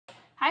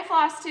Hi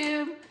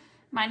Flosstube,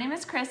 my name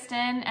is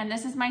Kristen and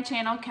this is my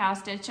channel Cow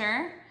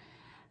Stitcher.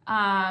 So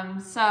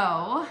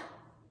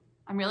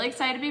I'm really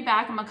excited to be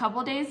back. I'm a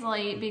couple days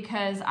late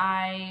because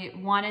I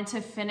wanted to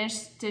finish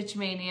Stitch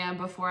Mania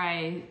before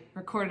I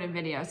recorded a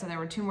video. So there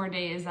were 2 more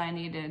days I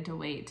needed to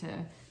wait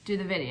to do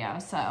the video.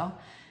 So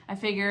I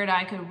figured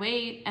I could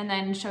wait and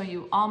then show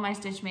you all my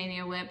Stitch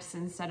Mania whips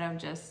instead of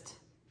just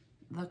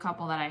the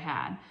couple that I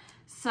had.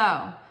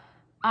 So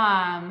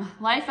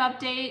life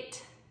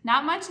update.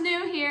 Not much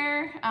new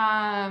here.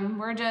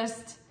 We're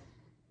just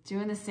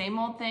doing the same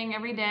old thing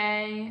every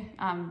day,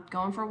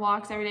 going for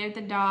walks every day with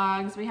the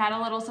dogs. We had a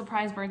little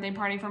surprise birthday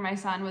party for my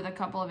son with a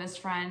couple of his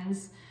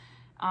friends.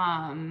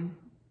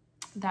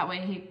 That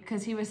way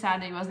because he was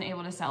sad that he wasn't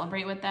able to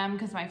celebrate with them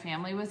because my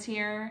family was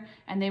here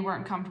and they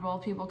weren't comfortable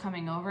with people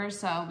coming over.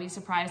 So we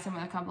surprised him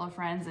with a couple of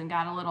friends and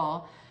got a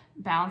little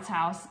bounce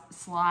house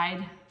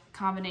slide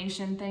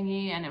combination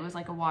thingy, and it was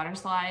like a water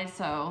slide.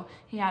 So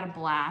he had a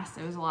blast.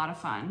 It was a lot of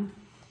fun.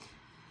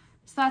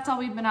 So that's all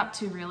we've been up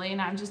to really, and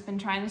I've just been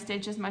trying to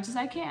stitch as much as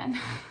I can.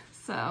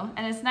 So,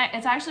 and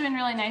it's actually been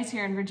really nice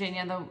here in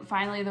Virginia.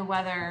 Finally the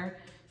weather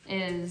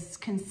is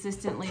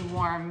consistently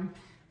warm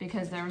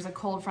because there was a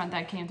cold front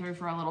that came through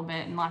for a little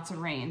bit and lots of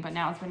rain, but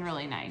now it's been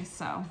really nice,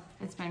 so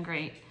it's been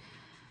great.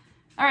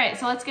 All right,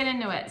 so let's get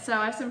into it. So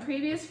I have some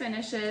previous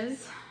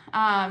finishes.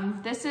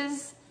 This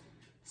is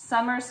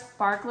Summer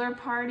Sparkler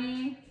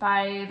Party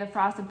by the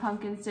Frosted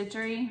Pumpkin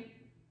Stitchery.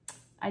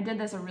 I did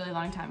this a really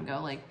long time ago,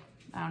 like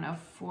I don't know,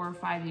 4 or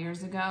 5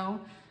 years ago.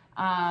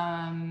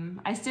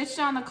 I stitched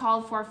on the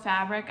called for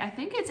fabric. I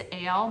think it's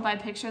Ale by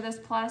Picture This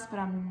Plus, but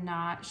I'm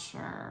not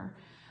sure.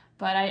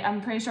 But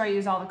I'm pretty sure I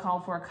used all the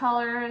called for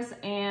colors,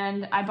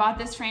 and I bought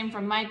this frame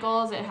from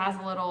Michael's. It has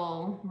a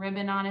little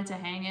ribbon on it to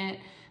hang it,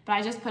 but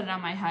I just put it on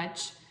my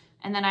hutch.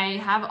 And then I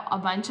have a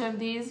bunch of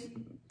these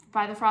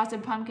by the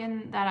Frosted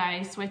Pumpkin that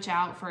I switch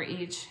out for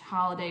each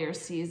holiday or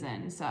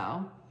season.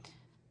 So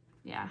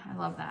yeah, I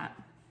love that.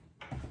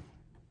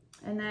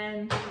 And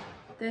then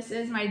this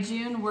is my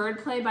June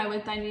wordplay by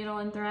With Thy Needle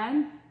and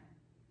Thread.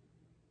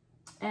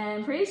 And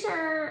I'm pretty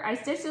sure I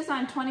stitched this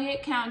on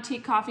 28 count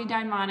teak coffee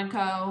dyed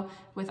Monaco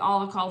with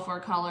all the called for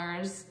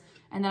colors.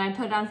 And then I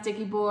put it on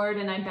sticky board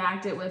and I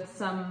backed it with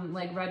some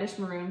like reddish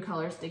maroon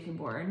color sticky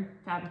board,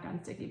 fabric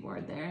on sticky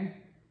board there.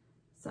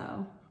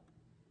 So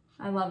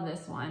I love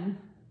this one.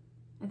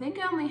 I think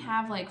I only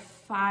have like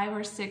 5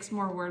 or 6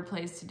 more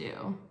wordplays to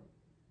do.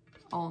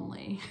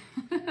 Only.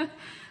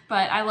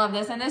 But I love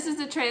this, and this is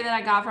the tray that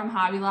I got from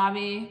Hobby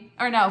Lobby,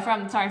 or no,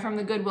 from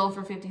the Goodwill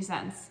for 50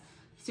 cents.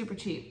 Super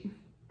cheap.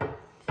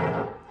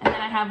 And then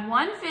I have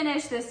one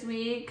finish this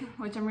week,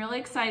 which I'm really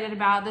excited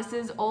about. This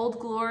is Old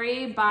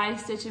Glory by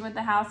Stitching with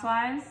the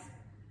Housewives.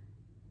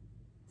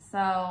 So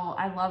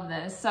I love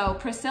this. So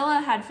Priscilla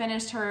had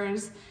finished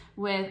hers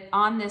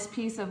on this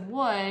piece of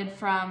wood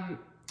from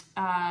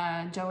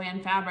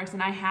Joanne Fabrics,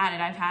 and I had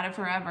it. I've had it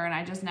forever and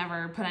I just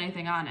never put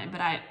anything on it, but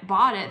I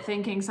bought it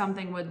thinking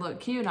something would look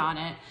cute on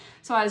it.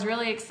 So I was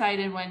really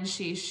excited when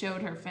she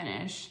showed her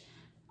finish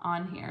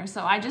on here.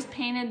 So I just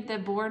painted the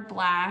board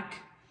black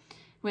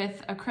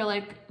with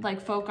acrylic,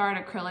 like folk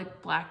art acrylic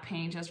black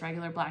paint, just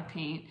regular black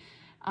paint.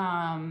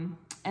 And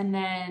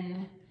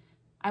then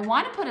I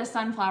want to put a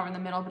sunflower in the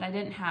middle, but I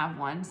didn't have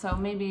one. So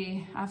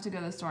maybe I have to go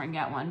to the store and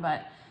get one,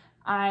 but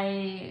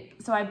I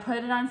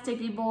put it on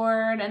sticky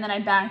board, and then I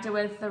backed it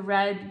with the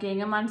red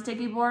gingham on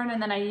sticky board,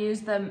 and then I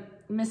used the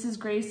Mrs.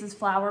 Grace's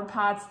Flower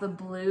Pots, the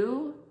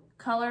blue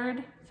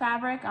colored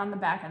fabric on the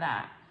back of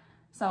that.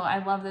 So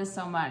I love this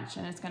so much,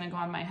 and it's gonna go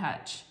on my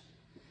hutch.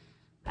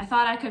 I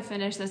thought I could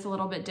finish this a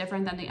little bit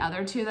different than the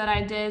other 2 that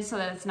I did so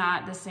that it's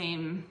not the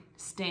same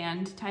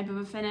stand type of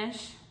a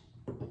finish.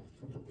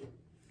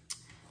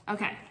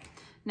 Okay,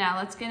 now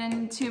let's get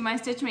into my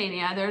Stitch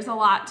Mania. There's a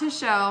lot to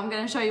show. I'm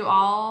gonna show you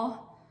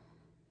all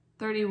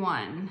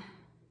 31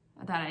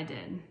 that I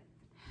did.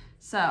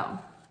 So,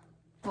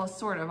 well,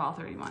 sort of all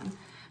 31.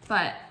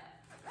 But,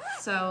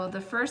 so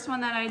the first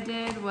one that I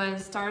did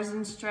was Stars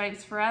and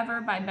Stripes Forever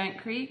by Bent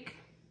Creek.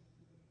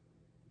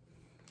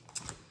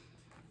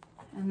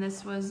 And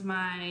this was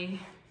my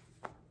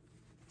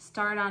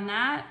start on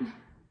that.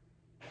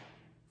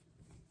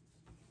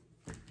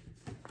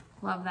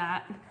 Love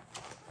that.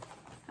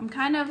 I'm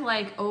kind of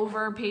like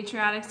over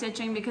patriotic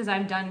stitching because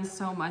I've done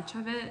so much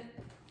of it.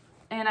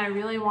 And I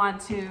really want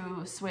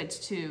to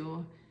switch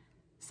to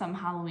some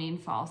Halloween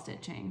fall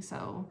stitching.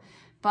 So,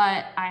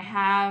 but I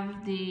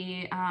have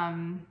the,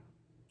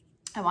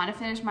 I want to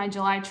finish my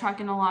July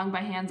Truckin' Along by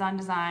Hands On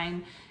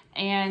Design.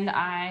 And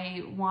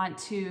I want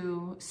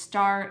to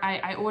start,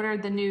 I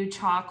ordered the new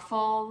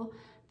Chalkful,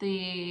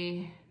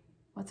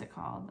 what's it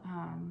called?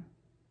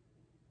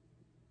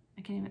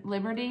 I can't even,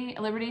 Liberty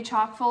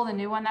Chalkful, the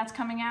new one that's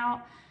coming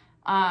out.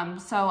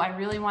 So I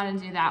really want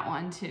to do that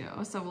one too.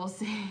 So we'll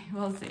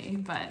see,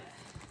 but.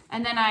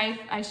 And then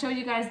I showed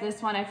you guys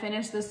this one. I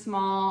finished the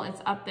small.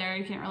 It's up there.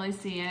 You can't really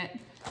see it.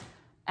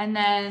 And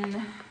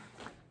then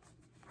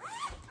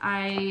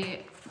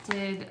I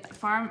did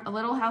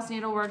Little House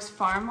Needleworks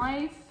Farm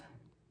Life.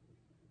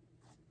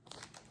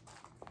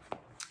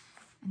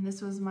 And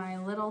this was my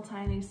little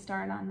tiny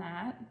start on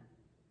that.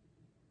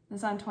 This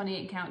is on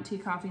 28 count Tea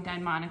Coffee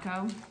Dyed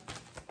Monaco.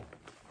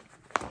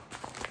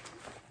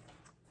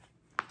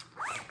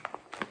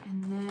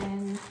 And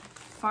then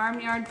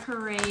Farmyard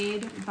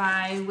Parade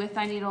by With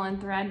Thy Needle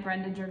and Thread,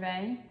 Brenda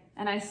Gervais.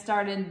 And I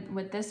started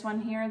with this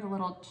one here, the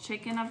little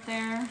chicken up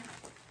there.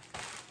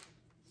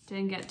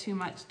 Didn't get too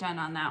much done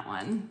on that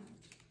one.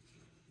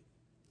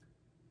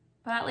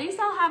 But at least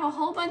I'll have a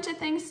whole bunch of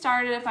things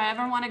started if I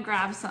ever want to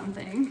grab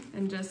something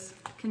and just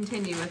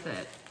continue with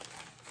it.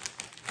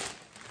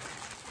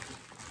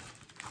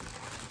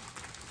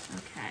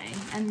 Okay,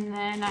 and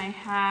then I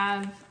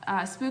have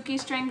Spooky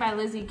String by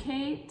Lizzie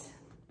Kate.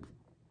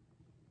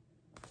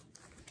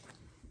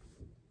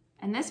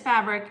 And this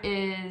fabric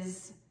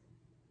is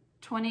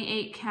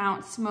 28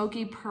 count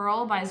Smoky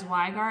Pearl by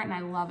Zweigart, and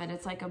I love it.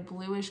 It's like a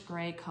bluish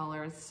gray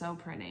color. It's so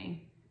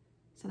pretty.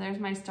 So there's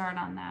my start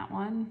on that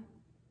one.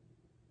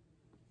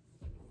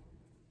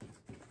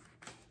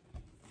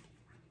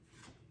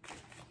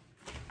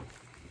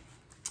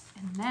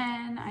 And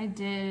then I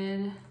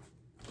did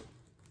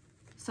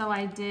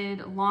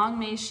Long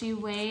May She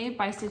Wave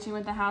by Stitching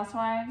with the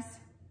Housewives.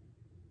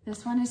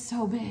 This one is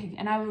so big,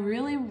 and I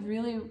really,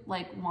 really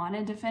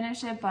wanted to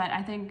finish it, but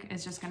I think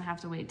it's just gonna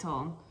have to wait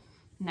till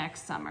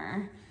next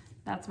summer.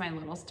 That's my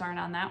little start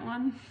on that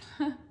one.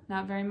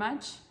 Not very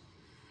much.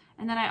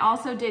 And then I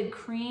also did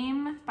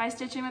Cream by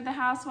Stitching with the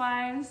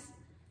Housewives.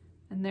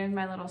 And there's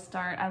my little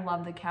start. I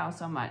love the cow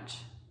so much.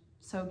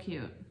 So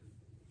cute.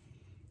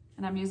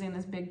 And I'm using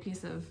this big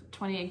piece of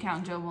 28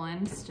 count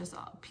Jovelins, just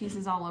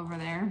pieces all over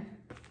there.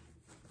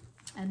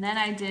 And then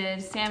I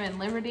did Salmon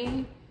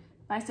Liberty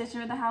by Stitching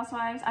with the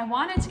Housewives. I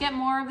wanted to get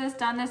more of this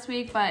done this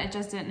week, but it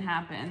just didn't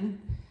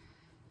happen.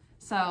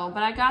 So,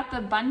 but I got the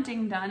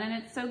bunting done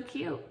and it's so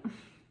cute.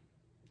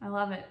 I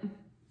love it.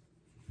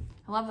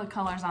 I love the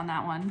colors on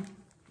that one.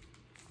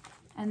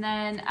 And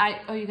then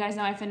you guys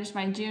know I finished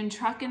my June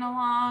Truckin'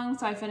 Along.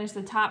 So I finished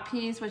the top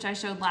piece, which I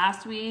showed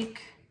last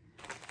week.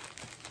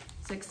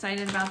 So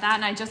excited about that.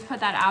 And I just put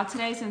that out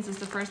today since it's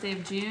the first day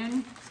of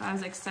June. So I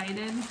was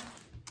excited.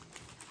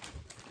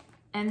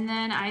 And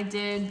then I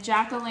did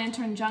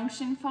Jack-O-Lantern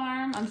Junction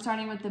Farm. I'm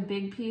starting with the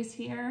big piece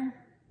here.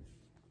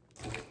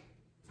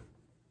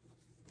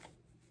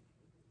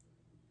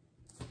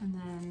 And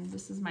then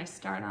this is my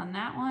start on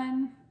that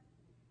one.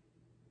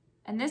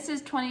 And this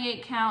is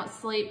 28 count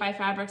Slate by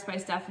Fabrics by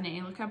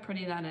Stephanie. Look how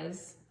pretty that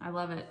is. I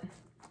love it.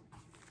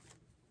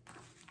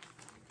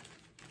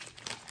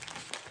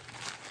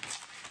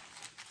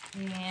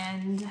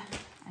 And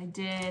I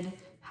did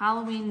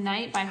Halloween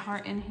Night by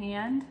Heart in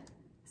Hand.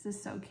 This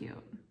is so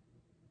cute.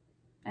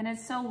 And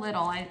it's so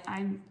little.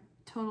 I'm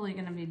totally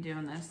gonna be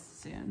doing this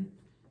soon.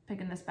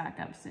 Picking this back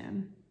up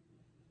soon.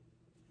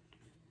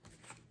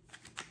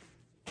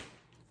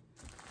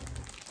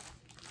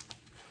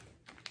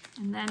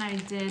 And then I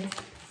did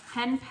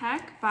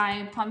Henpeck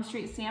by Plum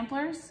Street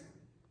Samplers.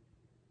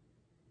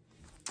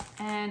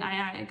 And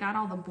I got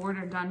all the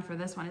border done for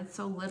this one. It's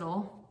so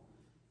little.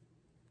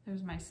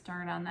 There's my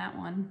start on that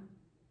one.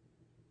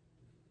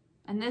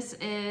 And this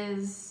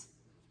is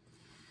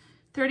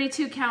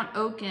 32 count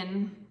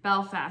Oaken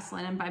Belfast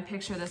linen by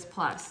Picture This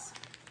Plus.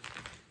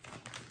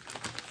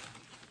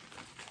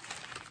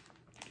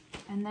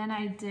 And then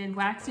I did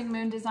Waxing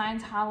Moon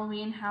Designs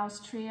Halloween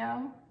House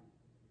Trio.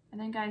 I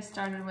think I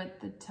started with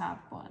the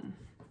top one.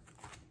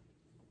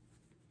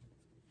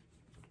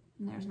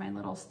 And there's my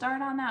little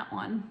start on that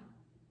one.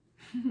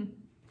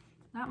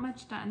 Not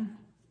much done.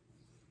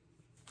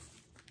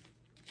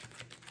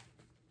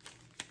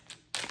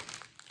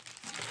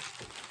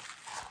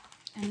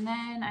 And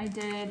then I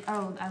did,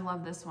 oh, I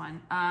love this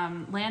one.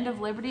 Land of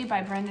Liberty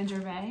by Brenda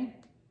Gervais.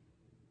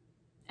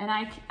 And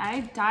I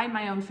dyed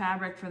my own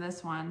fabric for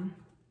this one.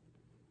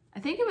 I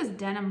think it was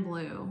denim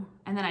blue,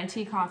 and then I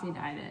tea coffee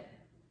dyed it.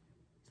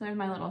 So there's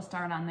my little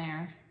start on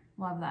there.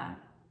 Love that.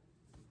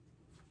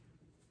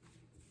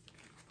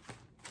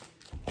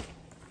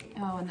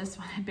 Oh, and this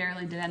one, I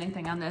barely did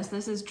anything on this.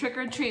 This is Trick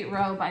or Treat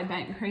Row by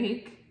Bent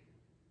Creek.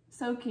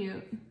 So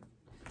cute.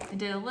 I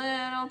did a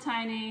little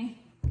tiny,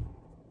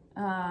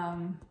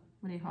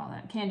 what do you call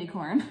that? Candy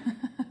corn.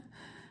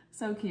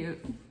 So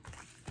cute.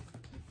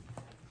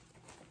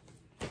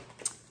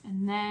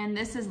 And then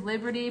this is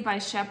Liberty by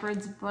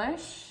Shepherd's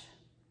Bush.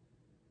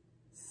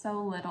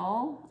 So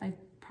little. I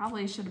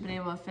probably should have been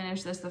able to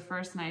finish this the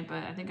first night,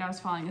 but I think I was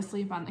falling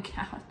asleep on the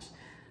couch.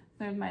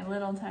 There's my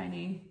little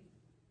tiny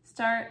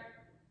start.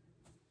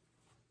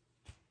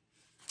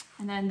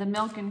 And then the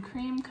Milk and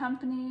Cream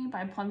Company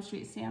by Plum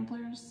Street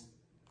Samplers.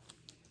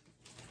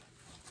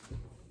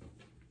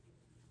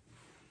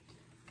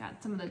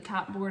 Got some of the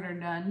top border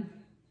done.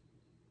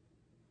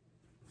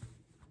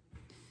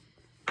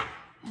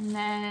 And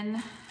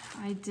then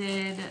I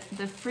did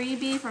the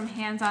freebie from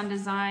Hands On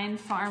Design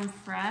Farm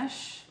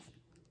Fresh.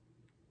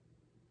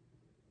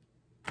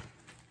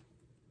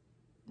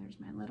 There's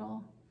my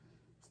little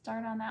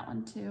start on that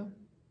one too.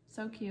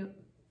 So cute.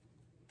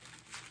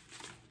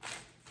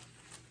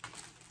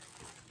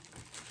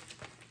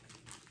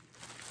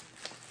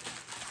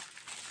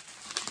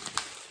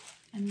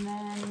 And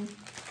then,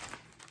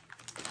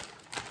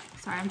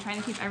 sorry, I'm trying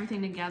to keep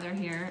everything together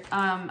here.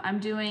 I'm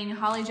doing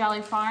Holly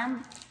Jolly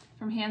Farm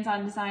from Hands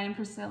On Design and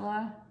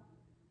Priscilla.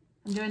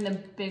 I'm doing the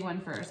big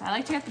one first. I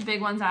like to get the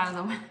big ones out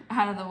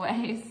of the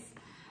way,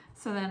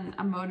 so then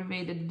I'm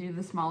motivated to do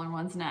the smaller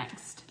ones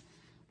next.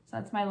 So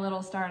that's my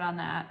little start on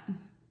that.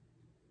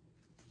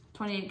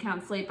 28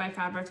 count slate by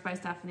Fabrics by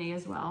Stephanie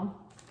as well.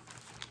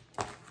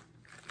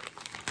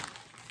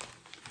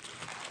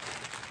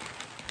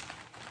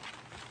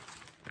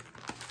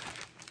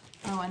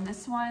 Oh, and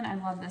this one, I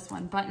love this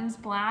one. Buttons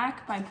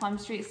Black by Plum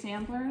Street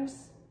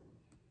Samplers.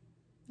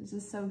 This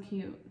is so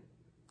cute.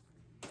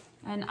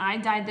 And I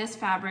dyed this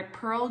fabric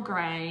pearl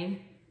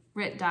gray,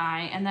 Rit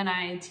dye, and then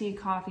I tea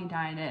coffee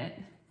dyed it.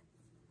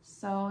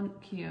 So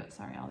cute.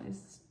 Sorry, all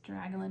these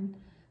straggling.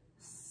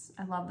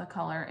 I love the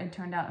color. It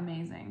turned out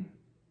amazing.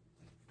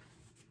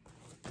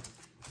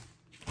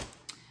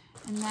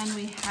 And then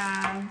we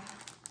have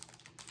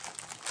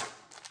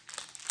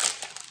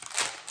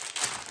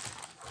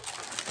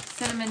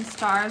Cinnamon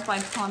Stars by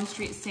Plum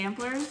Street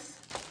Samplers.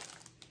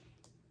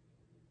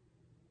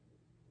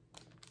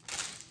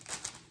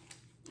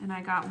 And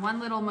I got one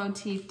little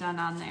motif done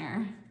on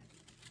there.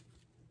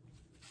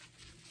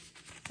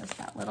 Just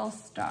that little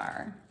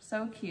star.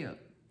 So cute.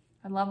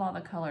 I love all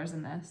the colors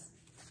in this.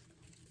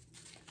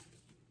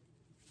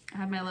 I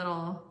have my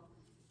little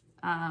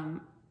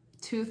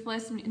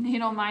toothless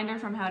needle minder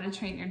from How to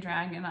Train Your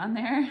Dragon on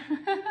there.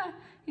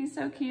 He's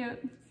so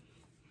cute.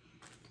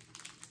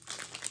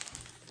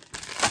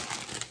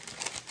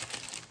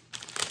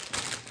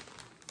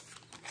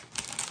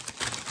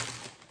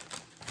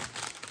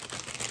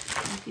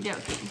 Okie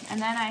dokie. And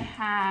then I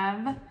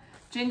have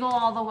Jingle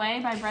All the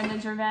Way by Brenda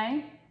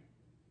Gervais.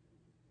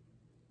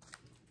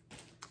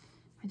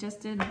 I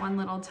just did one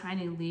little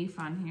tiny leaf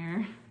on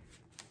here.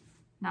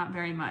 Not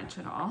very much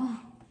at all,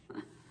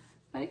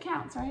 but it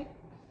counts, right?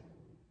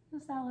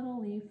 Just that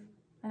little leaf.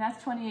 And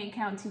that's 28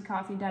 count tea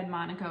coffee dyed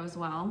Monaco as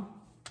well.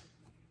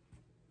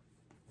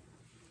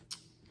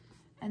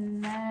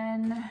 And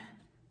then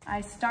I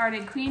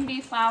started Queen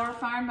Bee Flower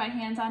Farm by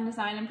Hands On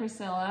Design and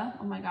Priscilla.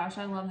 Oh my gosh,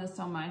 I love this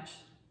so much.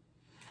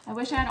 I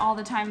wish I had all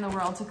the time in the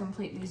world to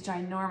complete these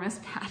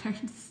ginormous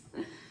patterns.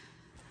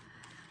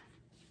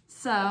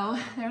 So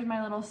there's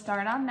my little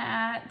start on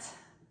that.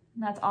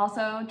 And that's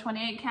also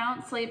 28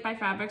 count slate by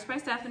Fabrics by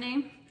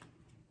Stephanie.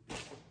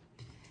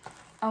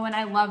 Oh, and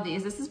I love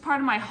these. This is part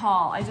of my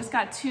haul. I just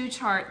got 2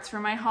 charts for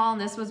my haul,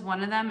 and this was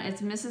one of them.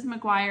 It's Mrs.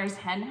 McGuire's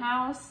Hen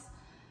House.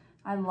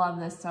 I love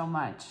this so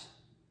much.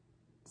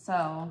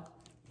 So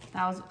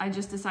I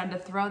just decided to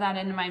throw that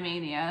into my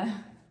Maynia.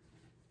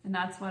 And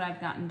that's what I've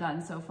gotten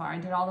done so far. I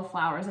did all the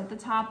flowers at the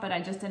top, but I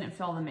just didn't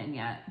fill them in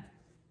yet.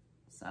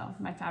 So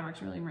my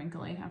fabric's really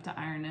wrinkly. I have to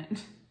iron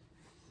it.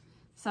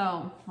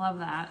 So love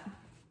that.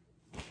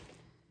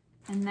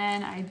 And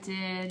then I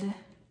did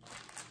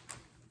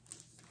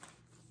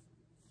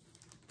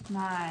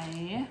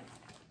my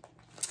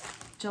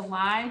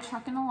July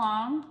Trucking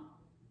Along.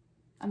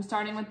 I'm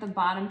starting with the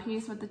bottom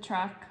piece with the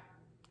truck.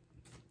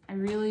 I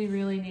really,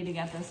 really need to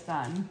get this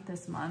done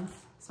this month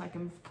so I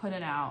can put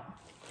it out.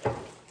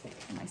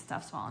 My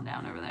stuff's falling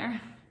down over there.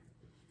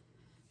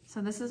 So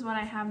this is what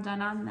I have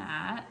done on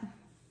that.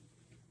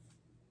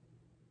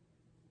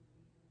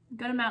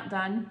 Good amount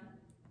done.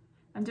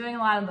 I'm doing a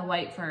lot of the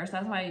white first.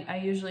 That's why I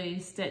usually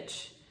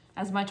stitch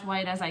as much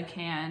white as I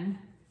can.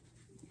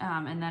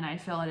 And then I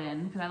fill it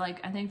in because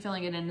I think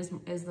filling it in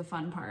is the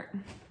fun part.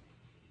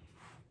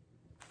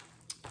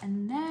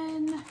 And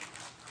then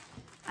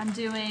I'm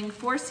doing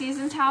Four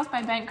Seasons House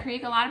by Bent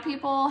Creek. A lot of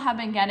people have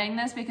been getting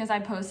this because I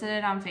posted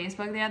it on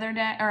Facebook the other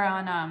day, or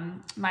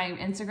on my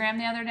Instagram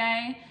the other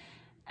day,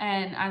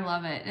 and I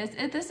love it.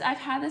 I've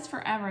had this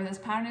forever. This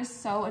pattern is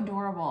so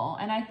adorable,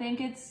 and I think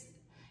it's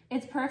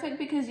perfect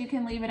because you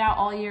can leave it out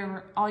all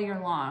year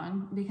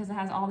long because it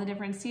has all the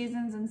different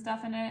seasons and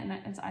stuff in it,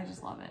 and I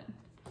just love it.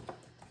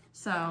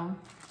 So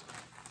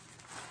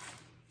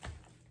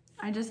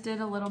I just did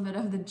a little bit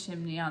of the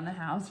chimney on the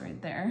house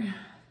right there.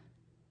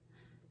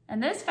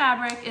 And this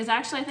fabric is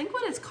actually, I think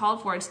what it's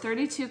called for, it's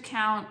 32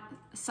 count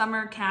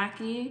summer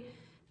khaki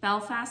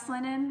Belfast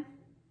linen.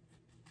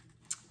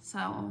 So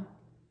I'm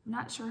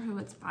not sure who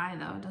it's by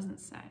though, it doesn't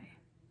say.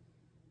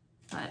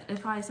 But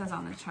it probably says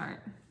on the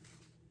chart.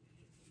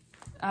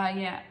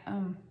 Yeah, I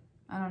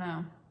don't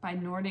know, by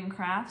Norden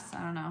Crafts.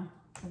 I don't know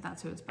if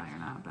that's who it's by or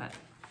not, but.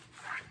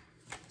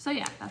 So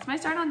yeah, that's my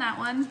start on that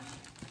one.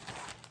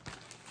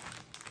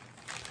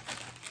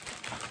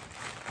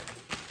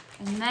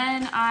 And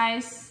then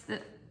I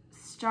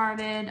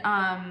started,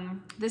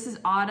 this is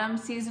Autumn,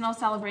 Seasonal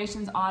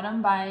Celebrations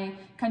Autumn by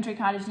Country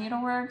Cottage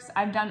Needleworks.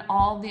 I've done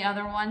all the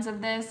other ones of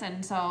this,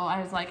 and so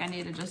I was like, I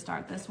need to just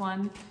start this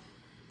one.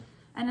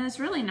 And it's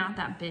really not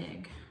that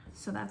big,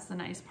 so that's the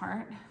nice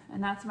part.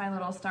 And that's my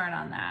little start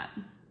on that.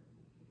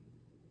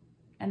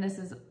 And this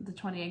is the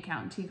 28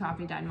 count tea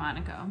coffee dyed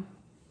Monaco.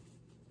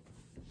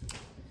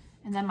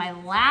 And then my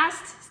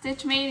last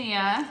Stitch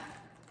Mania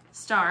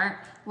start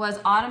was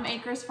Autumn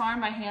Acres Farm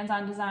by Hands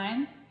On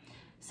Design.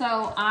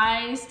 So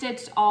I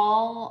stitched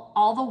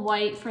all the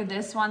white for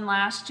this one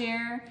last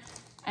year.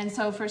 And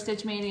so for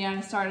Stitch Mania,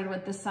 I started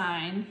with the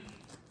sign.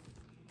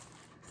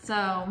 So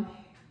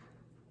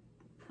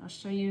I'll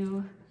show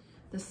you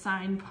the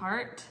sign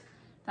part.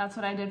 That's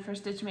what I did for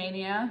Stitch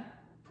Mania.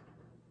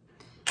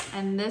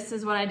 And this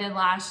is what I did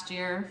last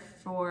year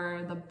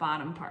for the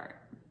bottom part.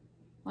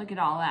 Look at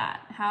all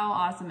that. How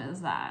awesome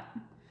is that?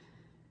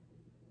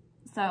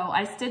 So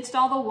I stitched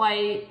all the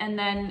white, and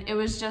then it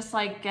was just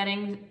like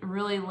getting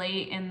really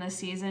late in the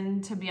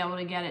season to be able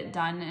to get it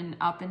done and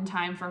up in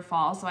time for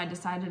fall, so I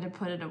decided to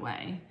put it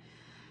away.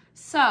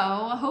 So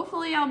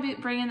hopefully I'll be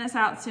bringing this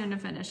out soon to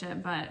finish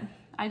it, but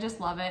I just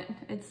love it.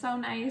 It's so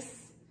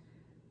nice.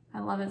 I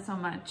love it so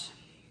much.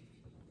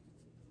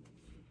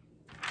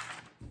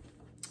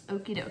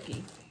 Okie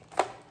dokie.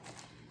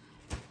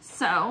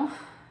 So,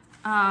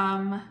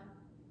 oh,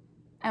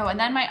 and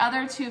then my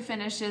other two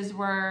finishes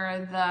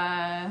were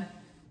the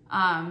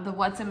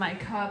What's in My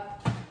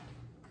Cup,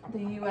 the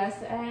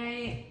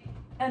USA,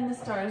 and the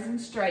Stars and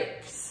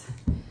Stripes.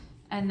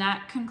 And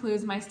that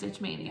concludes my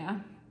Stitch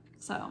Mania.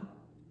 So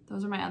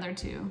those are my other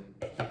two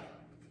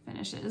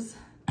finishes.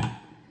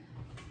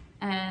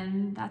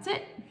 And that's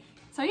it.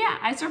 So yeah,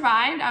 I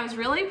survived. I was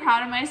really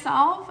proud of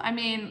myself. I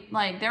mean,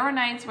 like, there were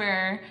nights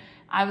where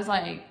I was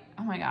like,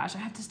 oh my gosh, I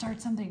have to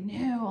start something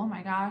new. Oh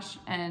my gosh.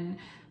 And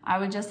I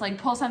would just like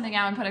pull something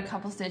out and put a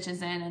couple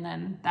stitches in, and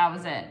then that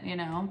was it, you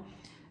know,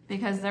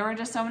 because there were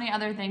just so many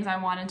other things I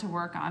wanted to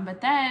work on.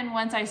 But then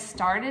once I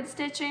started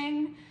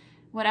stitching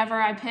whatever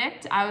I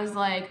picked, I was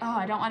like, oh,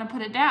 I don't want to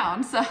put it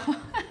down. So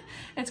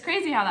it's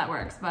crazy how that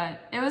works,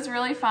 but it was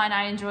really fun.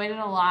 I enjoyed it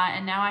a lot.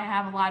 And now I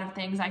have a lot of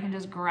things I can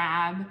just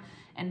grab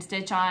and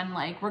stitch on.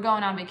 Like, we're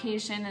going on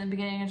vacation in the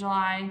beginning of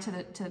July to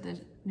the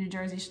New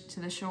Jersey, to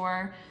the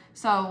shore.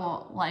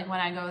 So like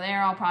when I go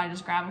there, I'll probably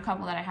just grab a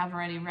couple that I have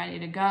already ready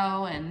to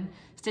go and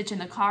stitch in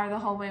the car the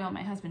whole way while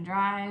my husband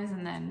drives,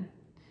 and then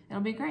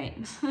it'll be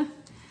great.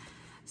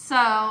 So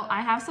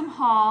I have some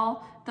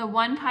haul. The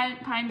one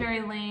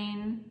Pineberry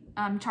Lane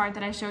chart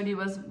that I showed you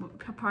was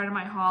part of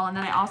my haul, and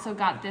then I also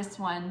got this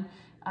one.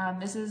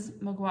 This is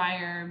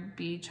McGuire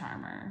Bee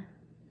Charmer.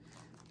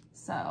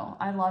 So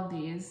I love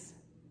these.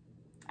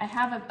 I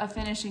have a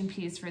finishing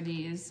piece for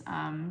these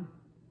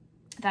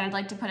that I'd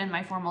like to put in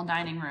my formal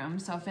dining room,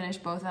 so finish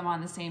both of them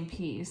on the same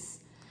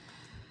piece.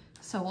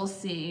 So we'll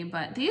see,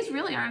 but these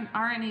really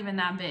aren't even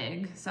that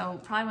big,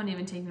 so probably wouldn't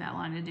even take me that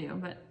long to do,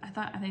 but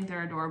I think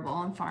they're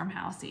adorable and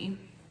farmhousey.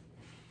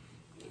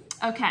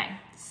 Okay,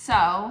 so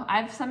I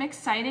have some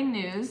exciting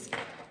news.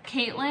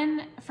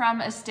 Caitlin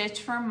from A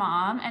Stitch for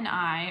Mom and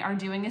I are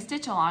doing a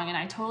stitch along, and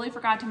I totally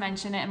forgot to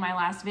mention it in my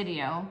last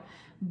video,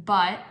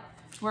 but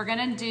we're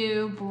gonna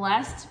do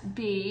Blessed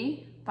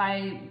Bee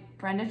by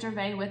Brenda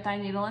Gervais with Thy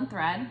Needle and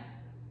Thread.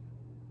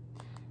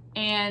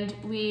 And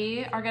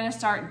we are gonna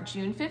start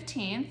June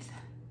 15th.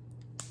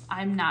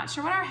 I'm not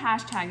sure what our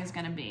hashtag is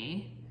gonna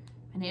be.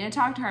 I need to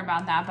talk to her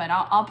about that, but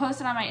I'll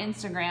post it on my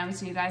Instagram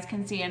so you guys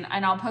can see, and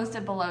I'll post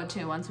it below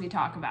too once we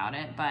talk about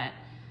it, but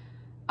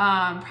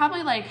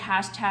probably like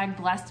hashtag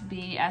Blessed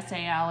Bee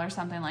SAL or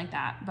something like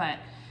that. But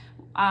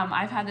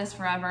I've had this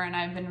forever and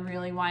I've been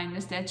really wanting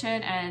to stitch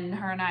it, and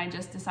her and I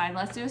just decided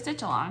let's do a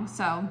stitch along.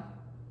 So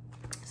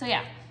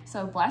yeah,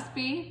 so Blessed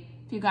Bee,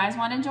 if you guys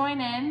want to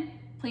join in,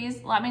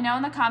 please let me know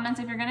in the comments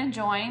if you're going to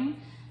join.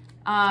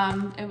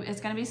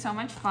 It's going to be so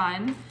much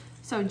fun.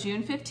 So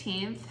June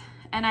 15th,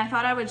 and I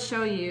thought I would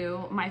show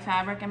you my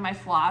fabric and my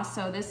floss.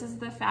 So this is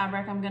the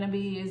fabric I'm going to be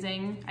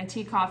using. I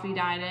tea coffee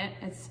dyed it.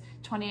 It's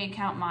 28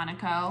 count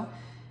Monaco.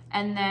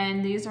 And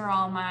then these are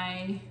all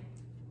my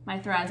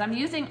threads. I'm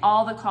using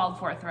all the called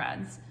for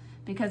threads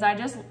because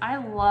I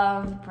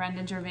love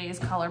Brenda Gervais'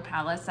 color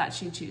palettes that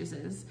she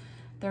chooses.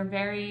 They're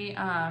very,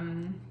 I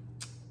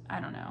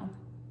don't know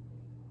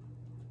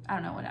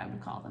what I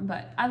would call them,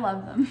 but I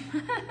love them.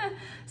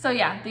 So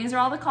yeah, these are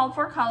all the called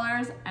for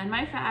colors and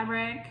my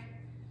fabric.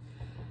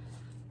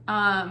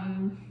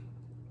 And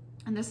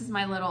this is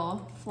my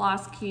little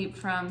floss keep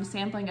from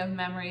Sampling of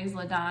Memories,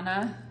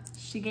 LaDonna.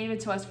 She gave it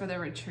to us for the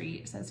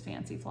retreat. It says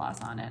Fancy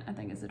Floss on it. I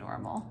think it's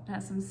adorable. It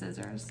has some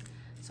scissors.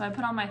 So I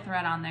put all my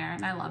thread on there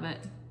and I love it.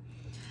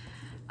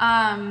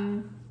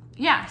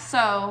 Yeah,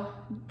 so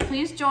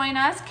please join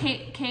us,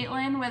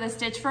 Caitlin with A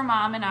Stitch for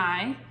Mom and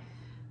I.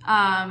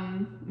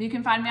 You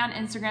can find me on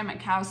Instagram at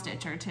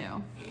CowStitcher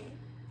too.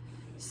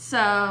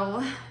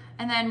 So,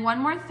 and then one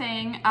more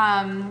thing,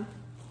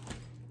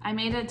 I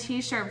made a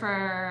t-shirt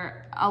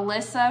for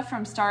Alyssa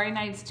from Starry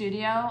Night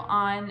Studio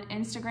on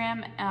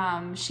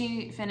Instagram.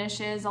 She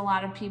finishes a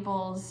lot of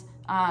people's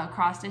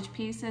cross stitch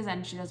pieces,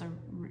 and she has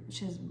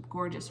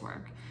gorgeous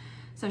work.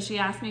 So she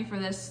asked me for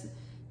this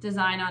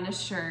design on a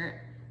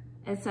shirt.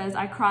 It says,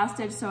 "I cross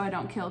stitch so I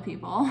don't kill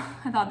people."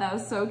 I thought that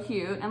was so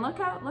cute, and look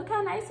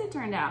how nice it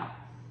turned out.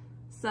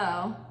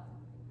 So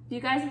if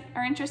you guys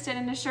are interested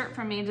in a shirt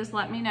from me, just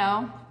let me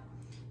know.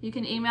 You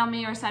can email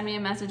me or send me a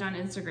message on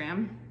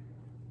Instagram.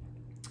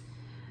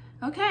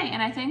 Okay,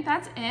 and I think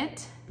that's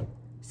it.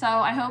 So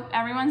I hope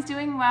everyone's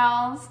doing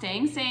well,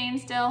 staying sane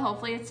still.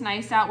 Hopefully it's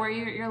nice out where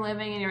you're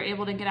living and you're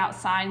able to get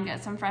outside and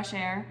get some fresh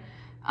air.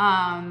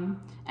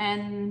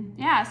 And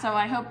yeah, so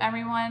I hope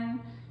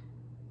everyone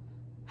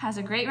has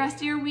a great rest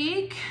of your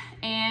week,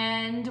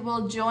 and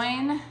will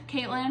join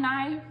Caitlin and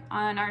I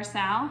on our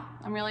SAL.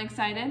 I'm really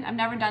excited. I've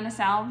never done a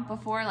SAL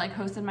before, like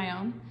hosted my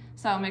own,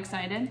 so I'm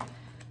excited.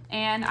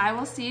 And I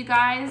will see you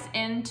guys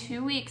in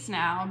 2 weeks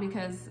now,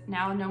 because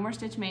now no more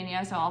Stitch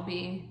Mania, so I'll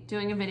be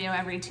doing a video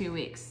every 2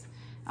 weeks.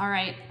 All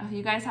right,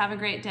 you guys have a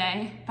great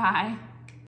day. Bye.